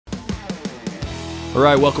All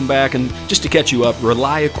right, welcome back. And just to catch you up,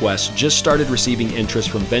 ReliaQuest just started receiving interest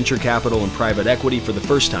from venture capital and private equity for the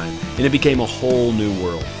first time, and it became a whole new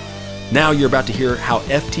world. Now you're about to hear how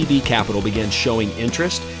FTV Capital began showing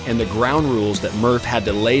interest and the ground rules that Murph had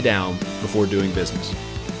to lay down before doing business.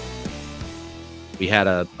 We had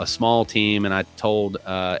a small team, and I told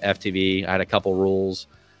FTV, I had a couple rules.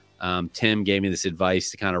 Tim gave me this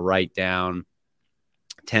advice to kind of write down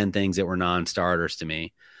 10 things that were non-starters to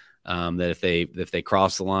me. That if they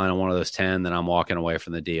cross the line on one of those 10, then I'm walking away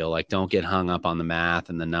from the deal. Like, don't get hung up on the math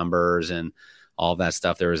and the numbers and all that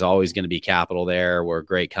stuff. There was always going to be capital there. We're a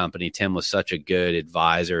great company. Tim was such a good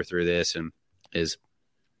advisor through this and is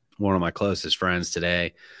one of my closest friends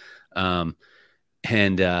today. And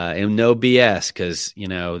no BS, because,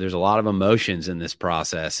 there's a lot of emotions in this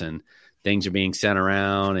process and things are being sent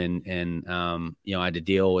around and I had to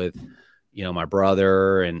deal with, my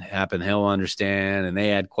brother and he'll understand. And they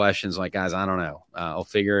had questions like, guys, I don't know. I'll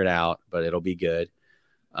figure it out, but it'll be good.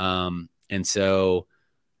 And so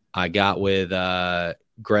I got with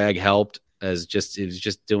Greg helped he was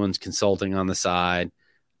just doing consulting on the side.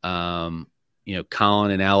 Colin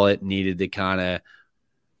and Ellett needed to kind of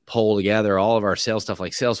pull together all of our sales stuff.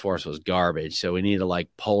 Like Salesforce was garbage. So we needed to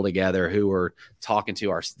pull together who we're talking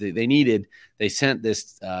to. They sent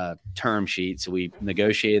this term sheet. So we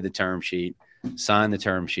negotiated the term sheet, signed the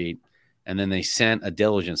term sheet, and then they sent a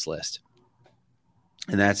diligence list.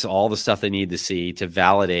 And that's all the stuff they need to see to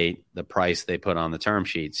validate the price they put on the term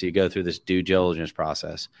sheet. So you go through this due diligence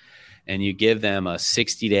process and you give them a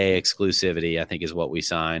 60-day exclusivity, I think is what we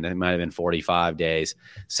signed. It might have been 45 days.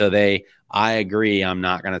 So I agree I'm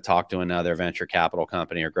not going to talk to another venture capital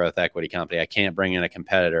company or growth equity company. I can't bring in a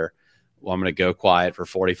competitor. Well, I'm going to go quiet for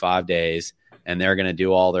 45 days and they're going to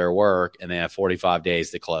do all their work and they have 45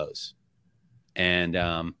 days to close.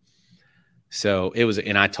 And so it was,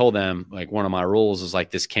 and I told them, one of my rules is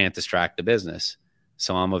this can't distract the business.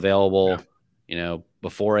 So I'm available,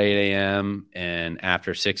 before 8 a.m. and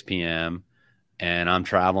after 6 p.m. And I'm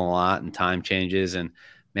traveling a lot and time changes. And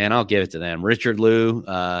man, I'll give it to them. Richard Liu,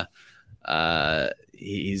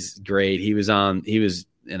 he's great. He was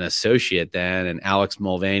an associate then, and Alex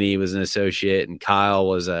Mulvaney was an associate, and Kyle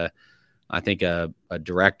was a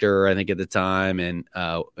director, at the time. And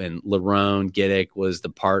Lerone Giddick was the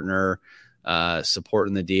partner,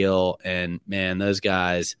 supporting the deal. And man, those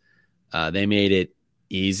guys, they made it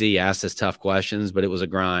easy, asked us tough questions, but it was a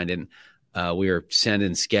grind. And we were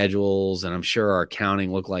sending schedules, and I'm sure our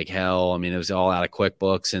accounting looked like hell. I mean, it was all out of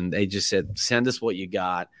QuickBooks, and they just said, send us what you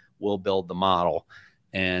got. We'll build the model.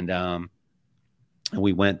 And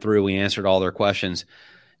we went through, we answered all their questions.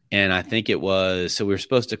 And I think so we were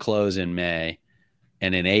supposed to close in May.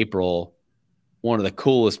 And in April, one of the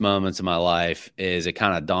coolest moments of my life is it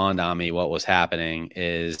kind of dawned on me what was happening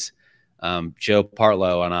is Joe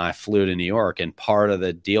Partlow and I flew to New York, and part of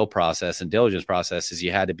the deal process and diligence process is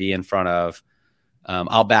you had to be in front of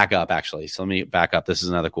I'll back up, actually. So let me back up. This is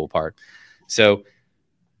another cool part. So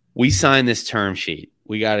we signed this term sheet.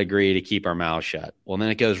 We got to agree to keep our mouths shut. Well, then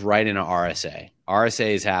it goes right into RSA.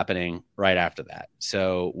 RSA is happening right after that.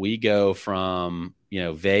 So we go from,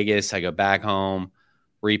 Vegas, I go back home,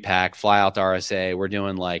 repack, fly out to RSA. We're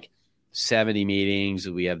doing 70 meetings.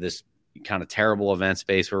 We have this kind of terrible event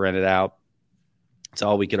space we're rented out. It's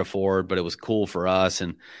all we could afford, but it was cool for us.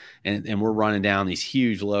 And we're running down these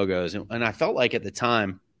huge logos. And I felt like at the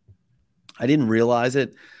time, I didn't realize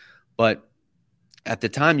it, but at the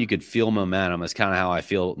time you could feel momentum. Is kind of how I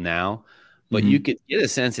feel now. But you could get a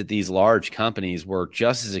sense that these large companies were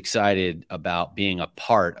just as excited about being a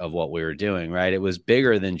part of what we were doing, right? It was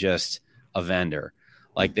bigger than just a vendor.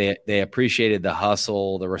 They appreciated the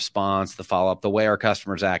hustle, the response, the follow-up, the way our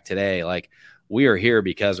customers act today. We are here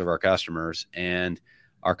because of our customers, and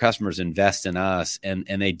our customers invest in us, and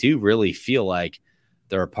they do really feel like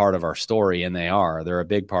they're a part of our story, and they are. They're a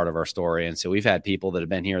big part of our story. And so we've had people that have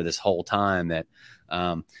been here this whole time that,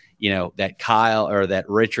 that Kyle or that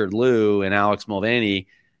Richard Liu and Alex Mulvaney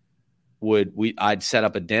I'd set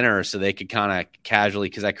up a dinner so they could kind of casually,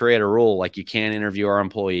 because I create a rule, you can't interview our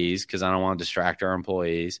employees because I don't want to distract our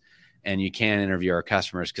employees, and you can't interview our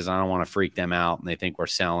customers because I don't want to freak them out and they think we're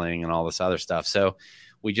selling and all this other stuff. So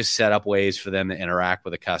we just set up ways for them to interact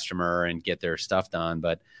with a customer and get their stuff done.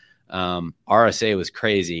 But RSA was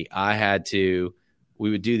crazy. We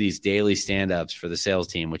would do these daily stand-ups for the sales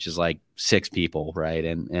team, which is 6 people, right?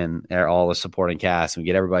 And all the supporting cast, and we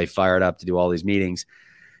get everybody fired up to do all these meetings.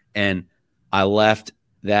 And I left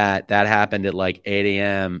that happened at 8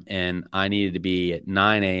 a.m. and I needed to be at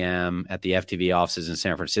 9 a.m. at the FTV offices in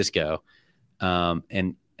San Francisco.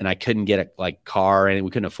 And I couldn't get a car, and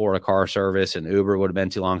we couldn't afford a car service, and Uber would have been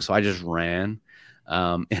too long. So I just ran.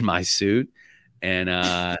 in my suit.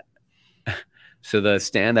 And so the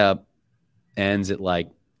stand-up ends at like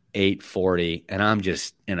 8:40, and I'm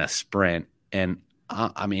just in a sprint. And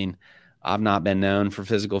I mean, I've not been known for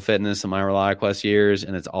physical fitness in my ReliaQuest years,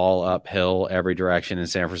 and it's all uphill every direction in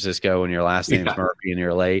San Francisco when your last name's Murphy and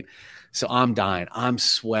you're late. So I'm dying. I'm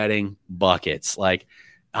sweating buckets. Like,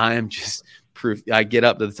 I am just proof. I get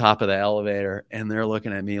up to the top of the elevator, and they're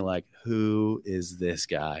looking at me like, who is this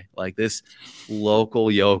guy? Like, this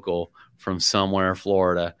local yokel from somewhere,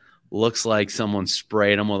 Florida, looks like someone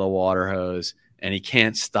sprayed him with a water hose, and he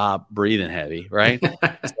can't stop breathing heavy, right?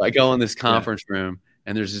 So I go in this conference room,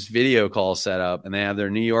 and there's this video call set up, and they have their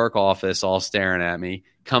New York office all staring at me.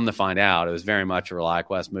 Come to find out, it was very much a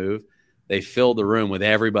ReliaQuest move. They filled the room with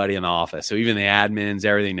everybody in the office. So even the admins,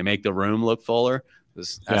 everything, to make the room look fuller.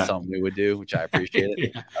 That's something we would do, which I appreciate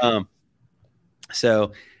it.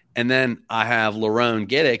 And then I have Lerone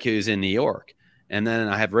Giddick, who's in New York. And then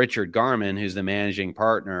I have Richard Garman, who's the managing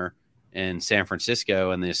partner in San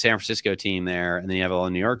Francisco, and the San Francisco team there. And then you have a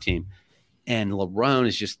New York team. And Lerone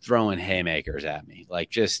is just throwing haymakers at me, like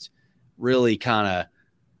just really kind of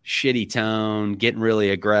shitty tone, getting really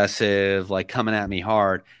aggressive, like coming at me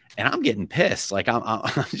hard. And I'm getting pissed. Like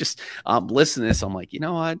I'm listening to this. I'm like, you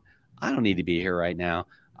know what? I don't need to be here right now.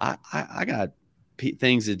 I got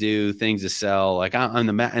things to do, things to sell. Like I'm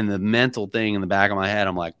the mental thing in the back of my head.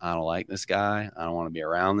 I'm like, I don't like this guy. I don't want to be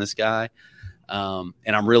around this guy. And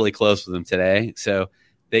I'm really close with him today. So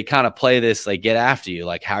they kind of play this, like, get after you.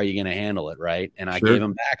 Like, how are you going to handle it? Right. And I gave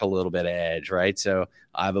him back a little bit of edge. Right. So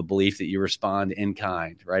I have a belief that you respond in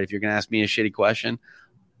kind. Right. If you're going to ask me a shitty question,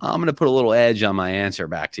 I'm going to put a little edge on my answer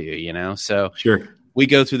back to you, you know? So we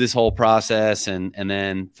go through this whole process. And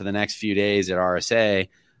then for the next few days at RSA,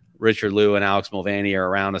 Richard Liu and Alex Mulvaney are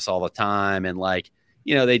around us all the time. And, like,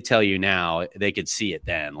 you know, they tell you now, they could see it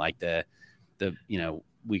then, like the, you know,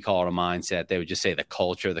 we call it a mindset. They would just say the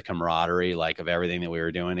culture, the camaraderie, like, of everything that we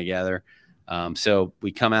were doing together. So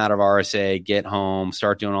we come out of RSA, get home,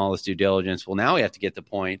 start doing all this due diligence. Well, now we have to get to the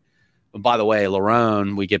point. And by the way,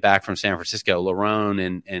 Lerone, we get back from San Francisco,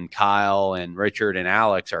 Lerone and Kyle and Richard and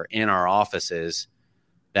Alex are in our offices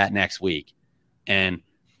that next week. And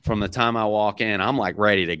from the time I walk in, I'm like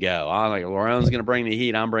ready to go. I'm like, Lerone's going to bring the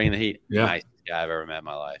heat. I'm bringing the heat. Yeah. Nicest guy I've ever met in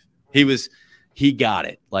my life. He got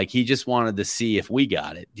it. Like, he just wanted to see if we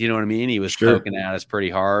got it. Do you know what I mean? He was poking at us pretty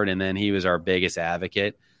hard. And then he was our biggest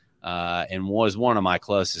advocate and was one of my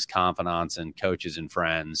closest confidants and coaches and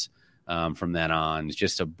friends from then on. He's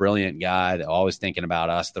just a brilliant guy that always thinking about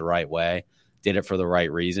us the right way, did it for the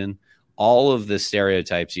right reason. All of the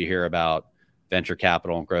stereotypes you hear about venture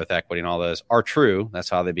capital and growth equity and all those are true. That's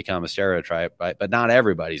how they become a stereotype, right? But not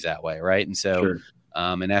everybody's that way, right? And so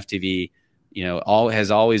and FTV, you know,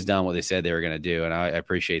 has always done what they said they were going to do. And I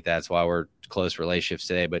appreciate that. That's why we're close relationships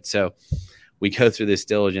today. But so we go through this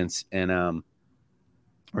diligence, and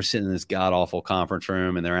we're sitting in this god-awful conference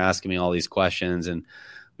room, and they're asking me all these questions. And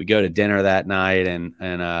we go to dinner that night. And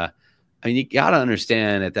I mean, you got to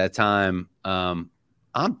understand at that time, I'm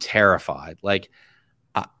terrified. Like,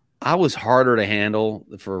 I was harder to handle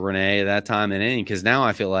for Renee at that time than any, because now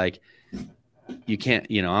I feel like you can't,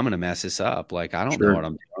 you know, I'm going to mess this up. Like, I don't know what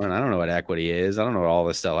I'm doing. I don't know what equity is. I don't know what all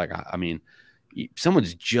this stuff. Like, I mean,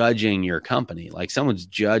 someone's judging your company. Like, someone's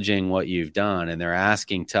judging what you've done, and they're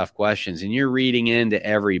asking tough questions, and you're reading into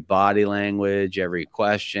every body language, every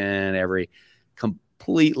question, every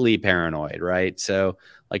completely paranoid. Right. So,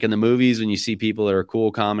 like in the movies, when you see people that are cool,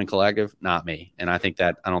 calm, and collective, not me. And I think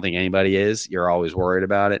that I don't think anybody is. You're always worried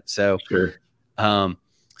about it. So,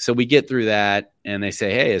 so we get through that, and they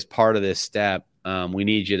say, hey, as part of this step, we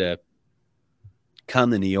need you to come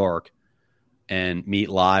to New York and meet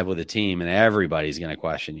live with the team, and everybody's going to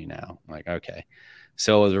question you now. I'm like, okay.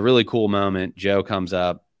 So it was a really cool moment. Joe comes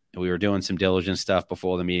up. We were doing some diligence stuff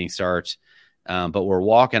before the meeting starts, but we're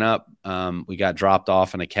walking up. We got dropped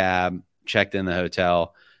off in a cab, checked in the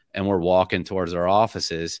hotel, and we're walking towards our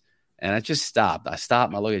offices. And I just stopped. I stopped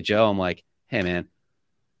and I look at Joe. I'm like, hey, man,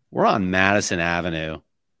 we're on Madison Avenue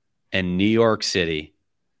in New York City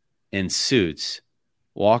in suits,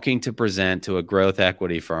 walking to present to a growth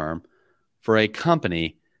equity firm for a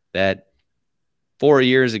company that 4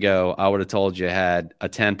 years ago, I would have told you had a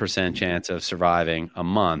 10% chance of surviving a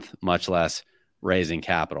month, much less raising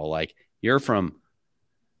capital. Like, you're from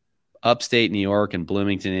upstate New York and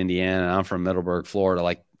Bloomington, Indiana, and I'm from Middleburg, Florida.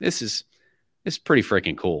 Like, it's pretty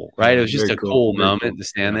freaking cool, right? It was just a cool moment to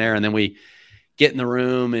stand there. And then we get in the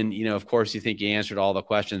room, and, you know, of course, you think you answered all the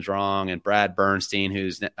questions wrong. And Brad Bernstein,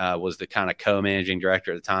 who's was the kind of co-managing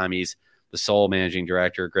director at the time, he's the sole managing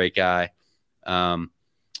director, great guy.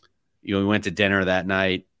 You know, we went to dinner that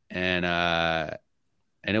night, and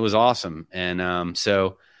and it was awesome. And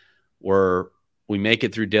so we make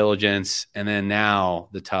it through diligence. And then now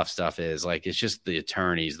the tough stuff is like, it's just the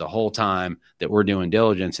attorneys the whole time that we're doing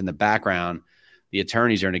diligence in the background. The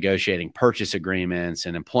attorneys are negotiating purchase agreements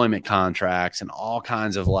and employment contracts and all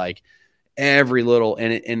kinds of like every little,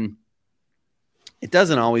 and it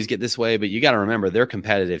doesn't always get this way, but you got to remember they're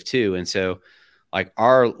competitive too. And so like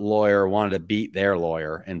our lawyer wanted to beat their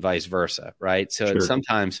lawyer and vice versa. Right. So Sure.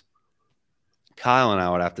 sometimes Kyle and I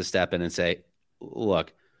would have to step in and say,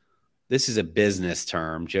 look, this is a business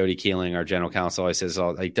term. Jody Keeling, our general counsel, always says,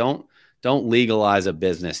 like, don't legalize a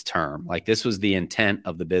business term. Like this was the intent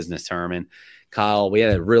of the business term. And Kyle, we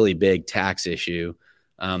had a really big tax issue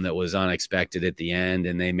that was unexpected at the end,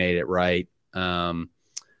 and they made it right.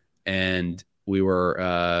 And we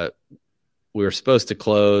were supposed to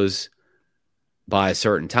close by a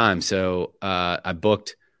certain time. So I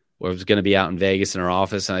booked. I was going to be out in Vegas in our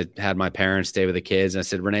office, and I had my parents stay with the kids. And I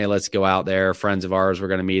said, Renee, let's go out there. Friends of ours were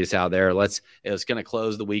going to meet us out there. It's going to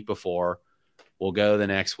close the week before. We'll go the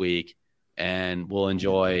next week, and we'll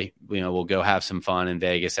enjoy, we'll go have some fun in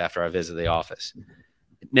Vegas after I visit the office.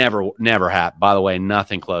 Never happened. By the way,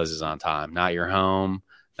 nothing closes on time. Not your home,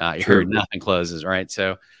 nothing closes, right?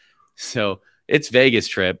 So it's Vegas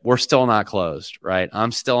trip. We're still not closed, right?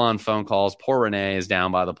 I'm still on phone calls. Poor Renee is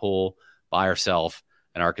down by the pool by herself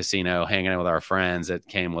in our casino, hanging out with our friends that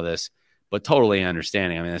came with us, but totally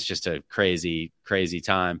understanding. I mean, it's just a crazy, crazy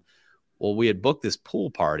time. Well, we had booked this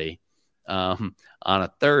pool party on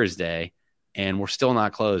a Thursday, and we're still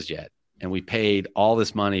not closed yet. And we paid all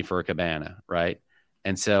this money for a cabana, right?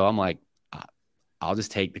 And so I'm like, I'll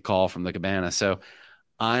just take the call from the cabana. So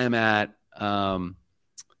I am at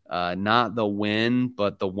not the Wynn,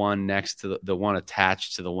 but the one next to the one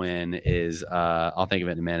attached to the Wynn is I'll think of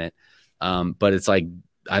it in a minute. But it's like,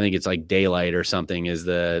 I think it's like Daylight or something is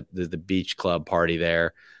the beach club party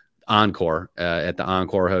there. Encore at the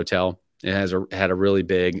Encore Hotel. It had a really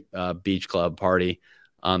big beach club party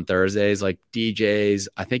on Thursdays, like DJs.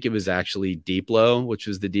 I think it was actually Deeplo, which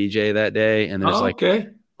was the DJ that day. And there's like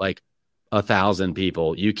 1,000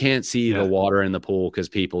 people. You can't see the water in the pool because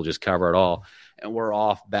people just cover it all. And we're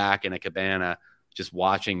off back in a cabana, just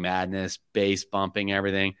watching madness, bass bumping,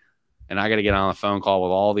 everything. And I got to get on a phone call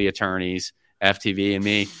with all the attorneys, FTV and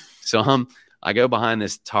me. So I go behind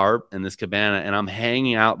this tarp in this cabana, and I'm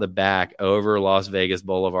hanging out the back over Las Vegas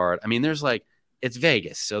Boulevard. I mean, there's like, it's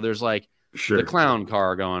Vegas. So there's like the clown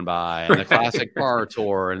car going by and the classic car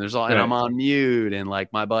tour. And there's all, and I'm on mute. And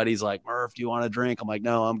like, my buddy's like, Murph, do you want a drink? I'm like,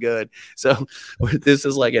 no, I'm good. So this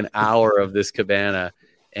is like an hour of this cabana.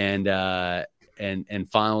 And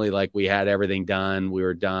finally, like, we had everything done. We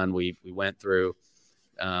were done. We went through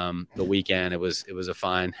the weekend. It was a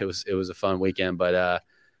fun weekend, but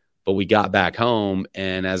we got back home,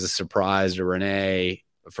 and as a surprise to Renee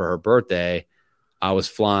for her birthday, I was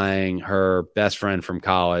flying her best friend from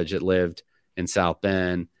college that lived in South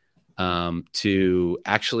Bend to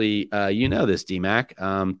actually, this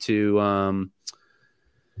DMAC, to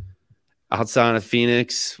outside of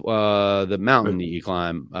Phoenix, the mountain that you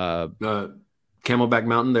climb, Camelback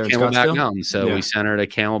Mountain there in Camelback Scottsdale? Mountain. So we sent her to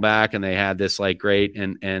Camelback, and they had this like great,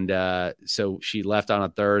 and so she left on a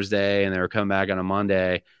Thursday, and they were coming back on a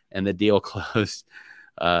Monday, and the deal closed.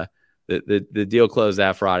 The deal closed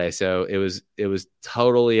that Friday. So it was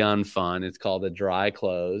totally unfun. It's called a dry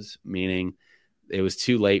close, meaning it was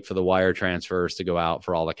too late for the wire transfers to go out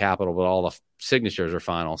for all the capital, but all the signatures are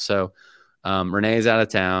final. So Renee's out of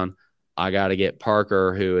town. I got to get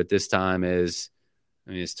Parker, who at this time it's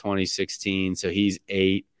 2016. So he's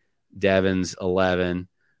 8, Devin's 11.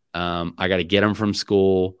 I got to get him from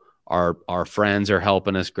school. Our friends are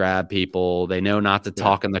helping us grab people. They know not to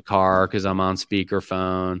talk in the car because I'm on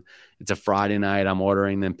speakerphone. It's a Friday night. I'm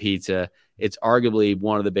ordering them pizza. It's arguably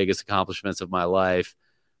one of the biggest accomplishments of my life.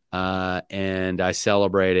 And I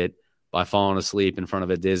celebrate it by falling asleep in front of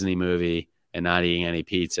a Disney movie and not eating any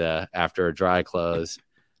pizza after a dry close.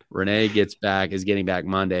 Renee is getting back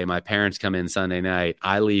Monday. My parents come in Sunday night.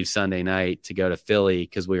 I leave Sunday night to go to Philly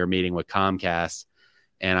because we were meeting with Comcast,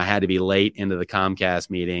 and I had to be late into the Comcast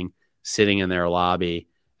meeting, sitting in their lobby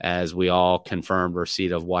as we all confirmed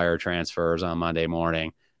receipt of wire transfers on Monday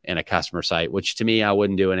morning in a customer site, which to me, I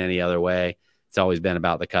wouldn't do it any other way. It's always been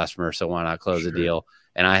about the customer, so why not close the deal?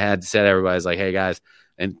 And I had said, everybody's like, hey, guys,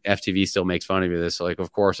 and FTV still makes fun of you this. So like,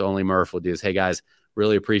 of course, only Murph will do this. Hey, guys,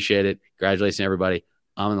 really appreciate it. Congratulations, everybody.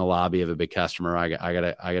 I'm in the lobby of a big customer. I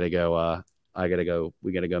gotta go.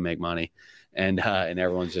 We gotta go make money. And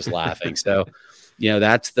everyone's just laughing. So,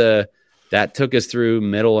 that took us through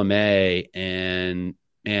middle of May, and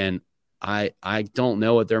I don't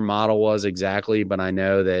know what their model was exactly, but I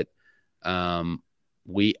know that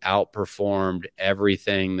we outperformed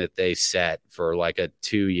everything that they set for like a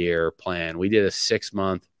 2-year plan. We did a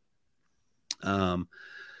 6-month kind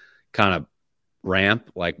of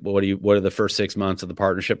ramp. Like, what are the first 6 months of the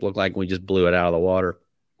partnership look like? We just blew it out of the water.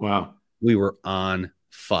 Wow. We were on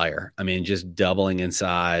fire. I mean, just doubling in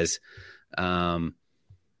size.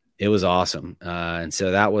 It was awesome. And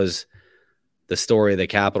so that was the story of the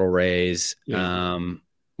capital raise. Yeah.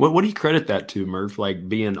 What do you credit that to, Murph? Like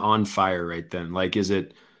being on fire right then? Like,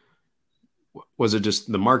 was it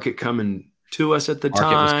just the market coming to us at the Market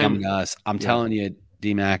time? was coming to us. I'm telling you,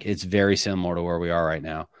 D-Mac, it's very similar to where we are right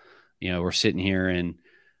now. You know, we're sitting here and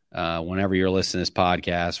whenever you're listening to this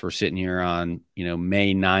podcast, we're sitting here on,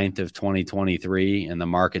 May 9th of 2023 and the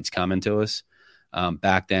market's coming to us.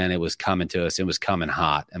 Back then it was coming to us. It was coming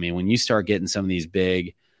hot. I mean, when you start getting some of these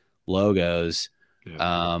big logos,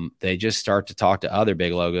 they just start to talk to other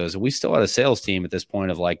big logos. We still had a sales team at this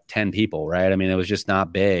point of like 10 people, right? I mean, it was just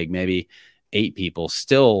not big, maybe 8 people,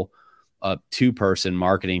 still a 2-person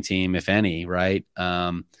marketing team, if any, right?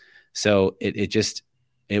 So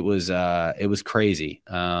it was crazy.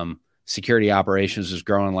 Security operations was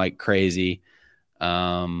growing like crazy.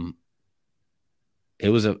 It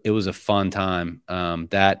was a fun time.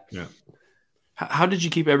 How did you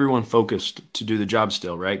keep everyone focused to do the job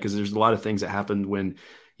still, right? Because there's a lot of things that happen when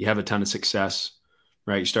you have a ton of success,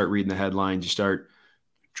 right? You start reading the headlines, you start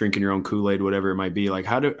drinking your own Kool-Aid, whatever it might be. Like,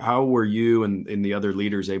 how were you and the other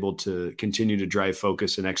leaders able to continue to drive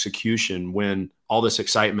focus and execution when all this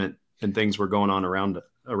excitement and things were going on around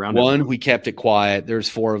One, we kept it quiet. There's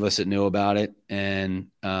 4 of us that knew about it. And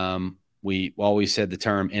we always said the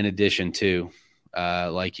term in addition to,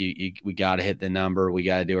 we got to hit the number. We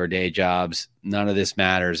got to do our day jobs. None of this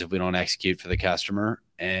matters if we don't execute for the customer.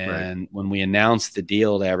 And when we announced the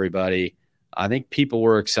deal to everybody, I think people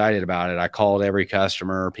were excited about it. I called every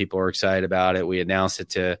customer. People were excited about it. We announced it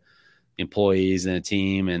to employees and a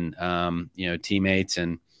team and, teammates.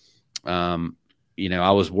 And,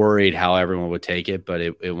 I was worried how everyone would take it, but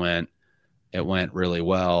it went really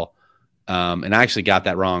well. And I actually got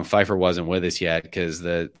that wrong. Pfeiffer wasn't with us yet because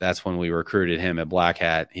that's when we recruited him at Black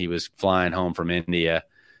Hat. He was flying home from India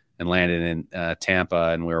and landed in Tampa,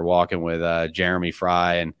 and we were walking with Jeremy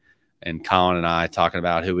Fry and Colin and I talking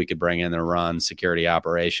about who we could bring in to run security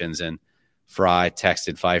operations. And Fry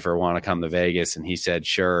texted Pfeiffer, want to come to Vegas? And he said,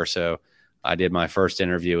 sure. So I did my first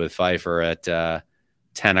interview with Pfeiffer at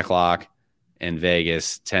 10 o'clock in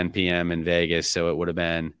Vegas, 10 p.m. in Vegas. So it would have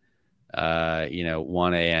been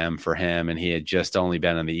 1 a.m. for him. And he had just only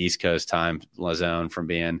been on the East Coast time zone from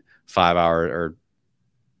being 5 hours or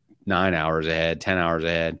 9 hours ahead, 10 hours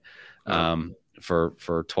ahead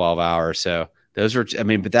for 12 hours. So those were,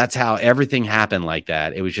 but that's how everything happened like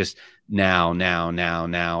that. It was just now.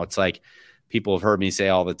 It's like people have heard me say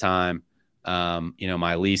all the time,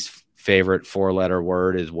 my least favorite 4-letter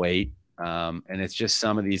word is wait. And it's just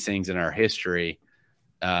some of these things in our history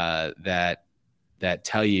that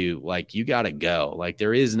tell you, like, you got to go. Like,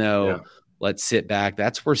 there is no, let's sit back.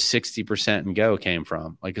 That's where 60% and go came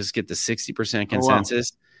from. Like, let's get the 60%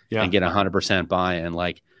 consensus and get 100% buy-in.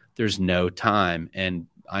 Like, there's no time. And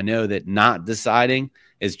I know that not deciding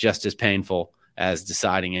is just as painful as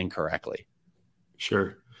deciding incorrectly.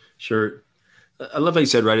 Sure. I love how you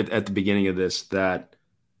said right at the beginning of this that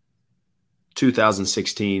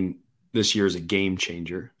 2016, this year is a game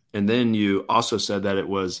changer. And then you also said that it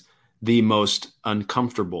was the most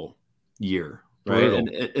uncomfortable year, right?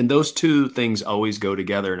 And those two things always go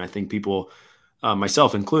together. And I think people,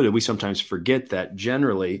 myself included, we sometimes forget that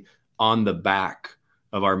generally on the back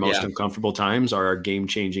of our most uncomfortable times are our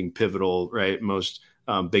game-changing, pivotal, right, most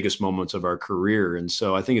biggest moments of our career. And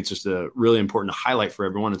so I think it's just really important to highlight for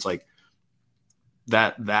everyone. It's like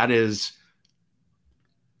that is,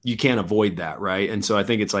 you can't avoid that, right? And so I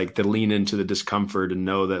think it's like to lean into the discomfort and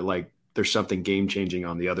know that like there's something game-changing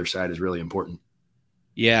on the other side is really important.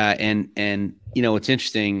 Yeah. And what's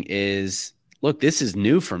interesting is, look, this is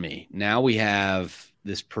new for me. Now we have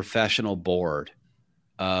this professional board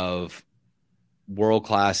of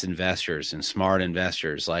world-class investors and smart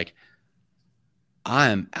investors. Like,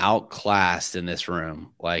 I'm outclassed in this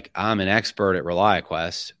room. Like, I'm an expert at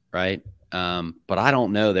ReliaQuest, right? But I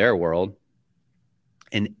don't know their world.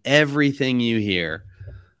 And everything you hear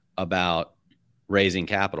about raising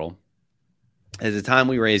capital, at the time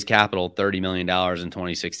we raised capital, $30 million in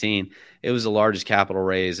 2016, it was the largest capital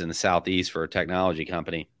raise in the Southeast for a technology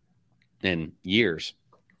company in years.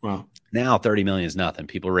 Wow. Now 30 million is nothing.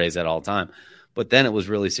 People raise that all the time. But then it was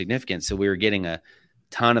really significant. So we were getting a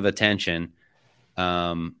ton of attention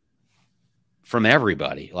from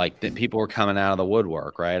everybody. Like, people were coming out of the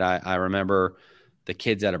woodwork, right? I remember the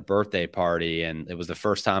kids at a birthday party, and it was the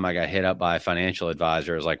first time I got hit up by a financial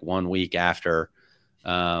advisor. It was like 1 week after,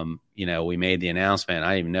 we made the announcement. I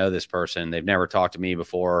didn't even know this person. They've never talked to me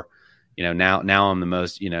before. Now I'm the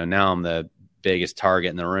most, now I'm the biggest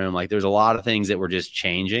target in the room. Like there's a lot of things that were just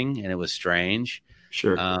changing, and it was strange.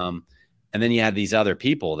 Sure. And then you had these other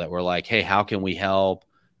people that were like, hey, how can we help?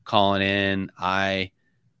 Calling in. I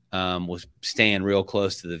was staying real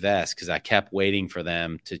close to the vest because I kept waiting for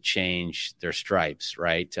them to change their stripes,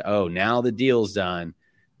 right? Now the deal's done.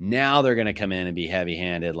 Now they're going to come in and be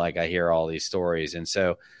heavy-handed, like I hear all these stories. And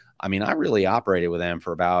so, I really operated with them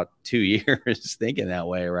for about 2 years thinking that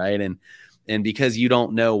way, right? And because you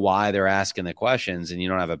don't know why they're asking the questions and you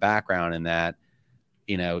don't have a background in that,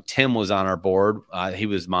 Tim was on our board. He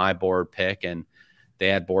was my board pick, and they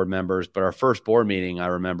had board members. But our first board meeting, I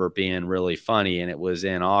remember being really funny, and it was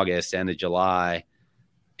in August, end of July,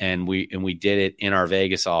 and we did it in our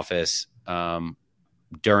Vegas office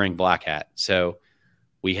during Black Hat. So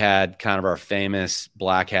we had kind of our famous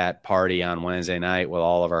Black Hat party on Wednesday night with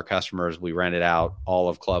all of our customers. We rented out all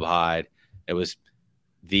of Club Hyde. It was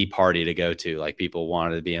the party to go to. Like people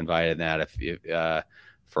wanted to be invited in that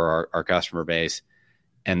for our customer base.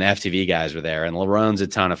 And the FTV guys were there, and Larone's a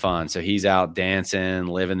ton of fun. So he's out dancing,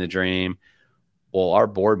 living the dream. Well, our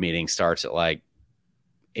board meeting starts at like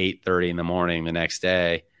 8:30 in the morning the next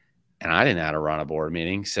day, and I didn't know how to run a board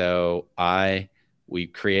meeting. So we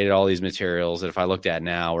created all these materials that if I looked at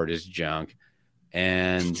now are just junk.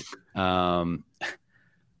 And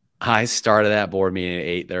I started that board meeting at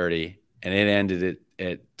 8:30, and it ended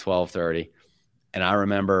at 12:30. And I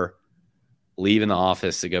remember leaving the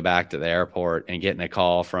office to go back to the airport and getting a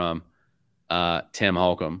call from Tim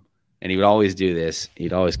Holcomb. And he would always do this.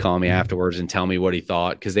 He'd always call me afterwards and tell me what he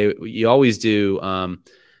thought. Because you always do, I'm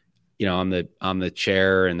the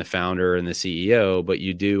chair and the founder and the CEO, but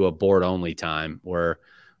you do a board only time where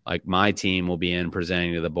like my team will be in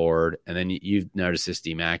presenting to the board. And then you've noticed this,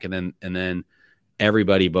 DMAC, and then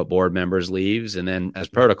everybody but board members leaves. And then as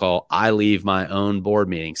protocol, I leave my own board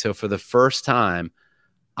meeting. So for the first time,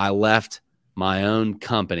 I left my own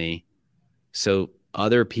company so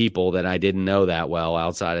other people that I didn't know that well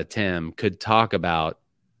outside of Tim could talk about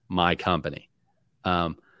my company.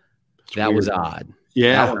 That weird. Was odd.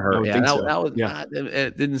 Yeah. That one hurt.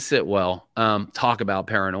 It didn't sit well. Talk about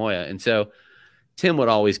paranoia. And so Tim would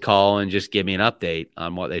always call and just give me an update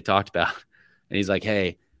on what they talked about. And he's like,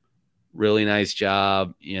 hey, really nice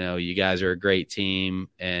job. You guys are a great team.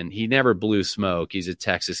 And he never blew smoke. He's a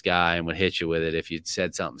Texas guy and would hit you with it if you'd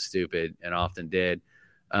said something stupid, and often did.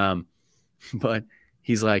 But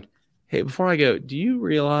he's like, hey, before I go, do you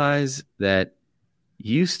realize that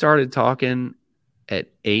you started talking at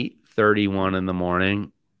 8:31 in the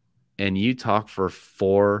morning and you talked for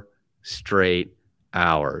 4 straight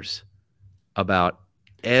hours about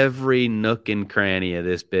every nook and cranny of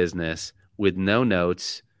this business with no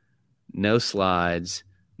notes, no slides,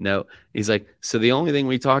 no. He's like, so the only thing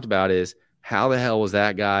we talked about is how the hell was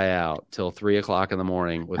that guy out till 3:00 in the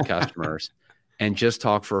morning with customers and just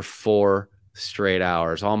talk for 4 straight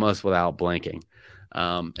hours, almost without blinking.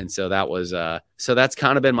 And so that was, so that's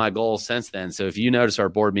kind of been my goal since then. So if you notice our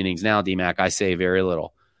board meetings now, DMAC, I say very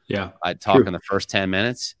little. Yeah. I talk in the first 10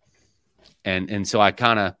 minutes. And so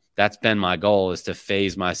that's been my goal, is to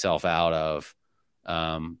phase myself out of,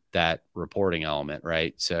 that reporting element.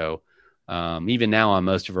 Right. So, even now on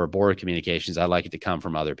most of our board communications, I like it to come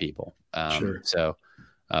from other people. Sure. So,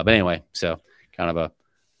 but anyway, so kind of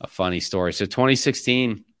a funny story. So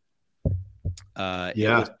 2016, it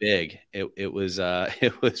was big. It was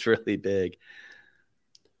really big.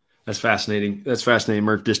 That's fascinating. That's fascinating,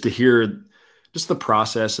 Murph, just to hear just the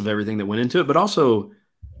process of everything that went into it. But also,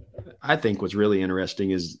 I think what's really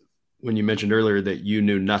interesting is when you mentioned earlier that you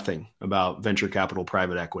knew nothing about venture capital,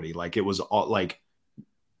 private equity. Like it was all like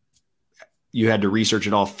you had to research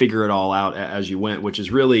it all, figure it all out as you went, which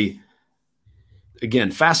is really,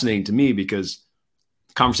 again, fascinating to me, because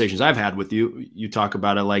conversations I've had with you, you talk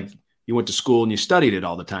about it like you went to school and you studied it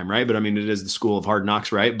all the time, right? But I mean, it is the school of hard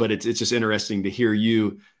knocks, right? But it's just interesting to hear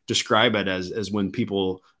you describe it as when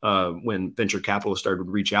people, when venture capitalists started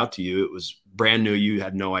to reach out to you, it was brand new. You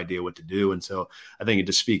had no idea what to do. And so I think it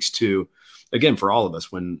just speaks to, again, for all of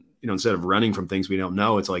us, when, instead of running from things we don't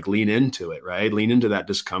know, it's like lean into it, right? Lean into that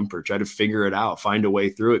discomfort, try to figure it out, find a way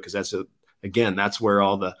through it. Cause that's where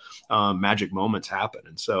all the magic moments happen.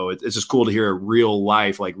 And so it's just cool to hear a real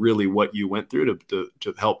life, like really what you went through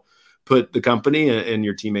to help put the company and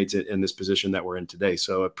your teammates in this position that we're in today.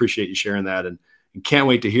 So I appreciate you sharing that, and can't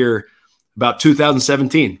wait to hear about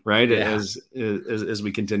 2017, right? Yeah. As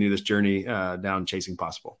we continue this journey down Chasing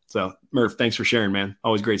Possible. So Murph, thanks for sharing, man.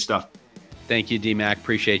 Always great stuff. Thank you, D-Mac.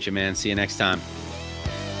 Appreciate you, man. See you next time.